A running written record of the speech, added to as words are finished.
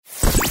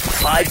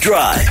5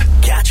 Drive.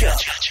 Catch up.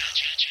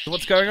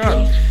 What's going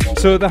on?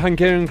 So the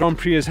Hungarian Grand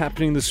Prix is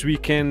happening this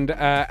weekend,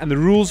 and the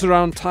rules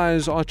around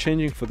tyres are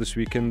changing for this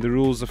weekend. The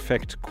rules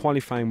affect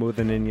qualifying more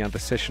than any other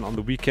session on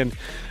the weekend,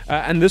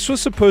 and this was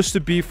supposed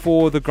to be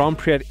for the Grand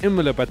Prix at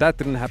Imola, but that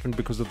didn't happen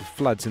because of the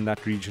floods in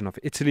that region of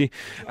Italy.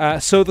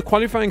 So the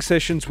qualifying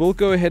sessions will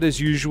go ahead as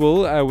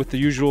usual, with the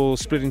usual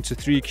split into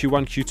 3,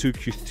 Q1, Q2,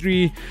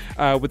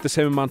 Q3, with the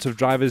same amount of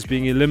drivers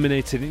being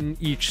eliminated in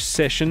each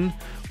session.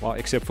 Well,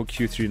 except for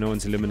Q3, no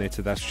one's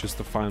eliminated. That's just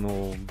the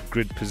final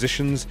grid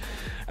positions.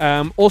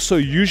 Also,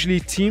 usually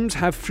teams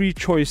have free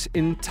choice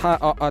in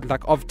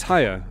of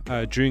tyre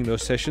during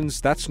those sessions.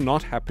 That's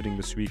not happening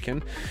this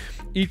weekend.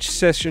 Each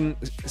session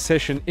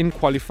in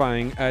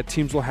qualifying,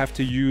 teams will have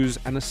to use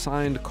an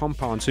assigned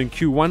compound. So in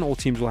Q1, all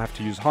teams will have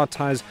to use hard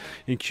tyres.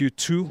 In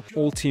Q2,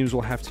 all teams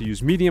will have to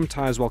use medium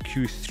tyres, while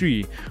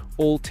Q3,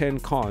 all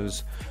 10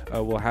 cars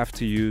will have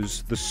to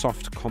use the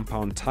soft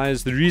compound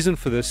tyres. The reason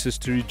for this is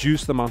to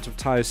reduce the amount of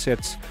tyre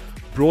sets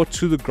brought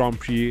to the Grand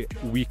Prix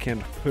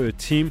weekend per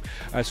team.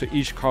 So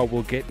each car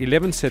will get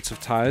 11 sets of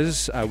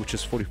tyres, which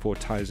is 44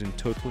 tyres in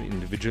total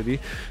individually.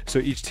 So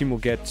each team will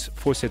get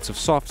 4 sets of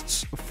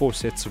softs, 4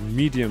 sets of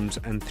mediums,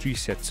 and 3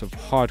 sets of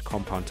hard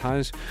compound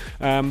tyres.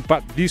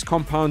 But these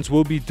compounds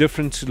will be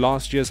different to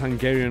last year's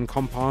Hungarian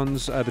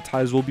compounds. The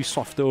tyres will be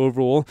softer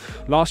overall.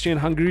 Last year in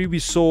Hungary, we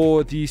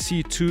saw the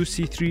C2,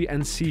 C3,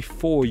 and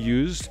C4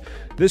 used.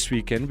 This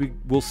weekend, we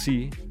will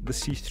see the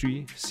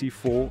C3,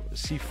 C4,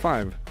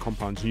 C5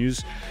 compounds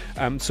used.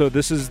 So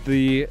this is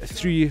the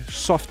 3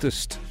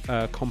 softest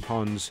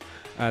compounds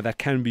that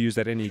can be used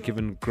at any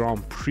given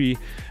Grand Prix.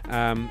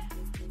 And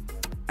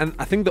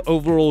I think the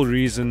overall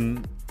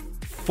reason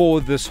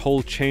for this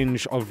whole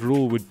change of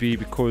rule would be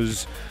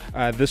because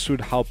this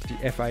would help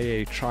the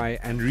FIA try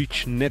and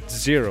reach net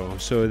zero.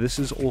 So this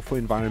is all for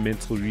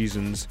environmental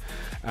reasons.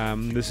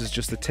 This is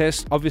just a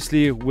test.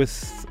 Obviously,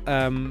 with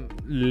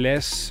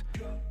less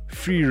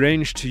free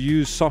range to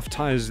use soft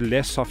tyres,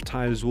 less soft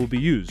tyres will be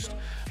used.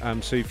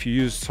 So if you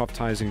use soft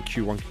tyres in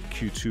Q1,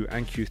 Q2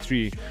 and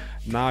Q3,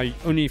 now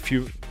only if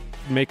you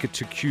make it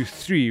to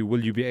Q3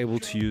 will you be able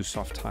to use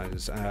soft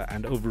tyres,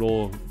 and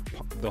overall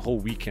the whole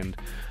weekend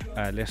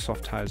less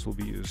soft tyres will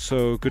be used.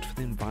 So good for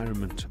the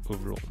environment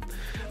overall.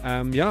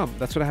 Yeah,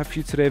 that's what I have for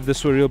you today. If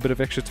this were a real bit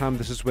of extra time,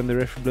 this is when the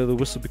referee blow the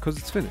whistle because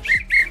it's finished.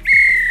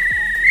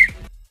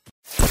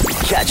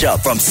 Catch up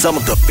from some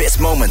of the best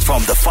moments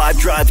from the 5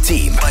 Drive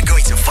team by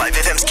going to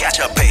 5FM's catch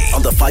up page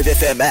on the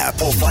 5FM app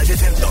or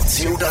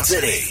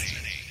 5FM.co.za.